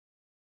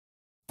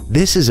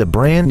This is a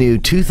brand new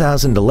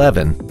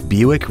 2011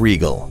 Buick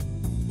Regal.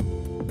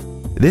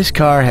 This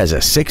car has a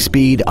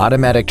 6-speed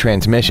automatic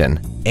transmission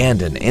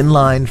and an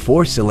inline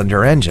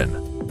 4-cylinder engine.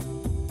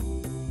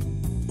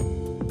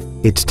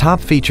 Its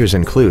top features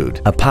include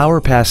a power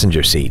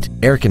passenger seat,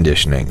 air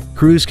conditioning,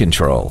 cruise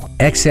control,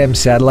 XM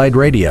satellite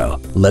radio,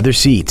 leather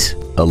seats,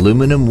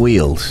 aluminum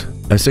wheels,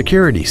 a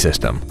security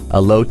system,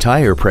 a low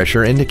tire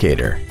pressure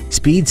indicator,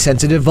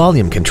 speed-sensitive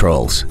volume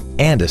controls,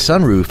 and a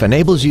sunroof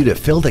enables you to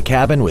fill the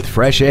cabin with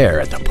fresh air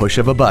at the push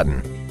of a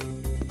button.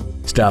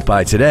 Stop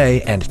by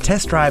today and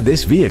test drive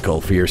this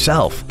vehicle for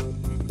yourself.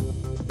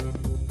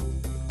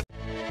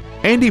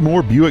 Andy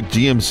Mohr Buick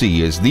GMC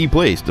is the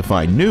place to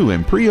find new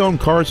and pre-owned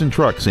cars and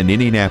trucks in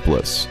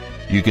Indianapolis.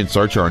 You can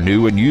search our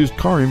new and used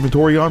car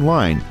inventory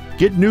online,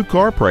 get new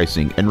car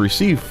pricing, and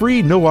receive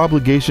free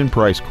no-obligation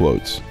price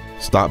quotes.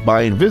 Stop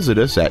by and visit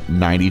us at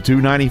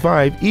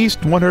 9295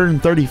 East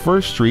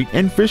 131st Street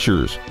in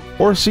Fishers,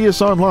 or see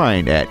us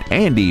online at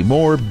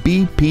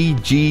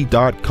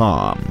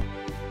andymohrbpg.com.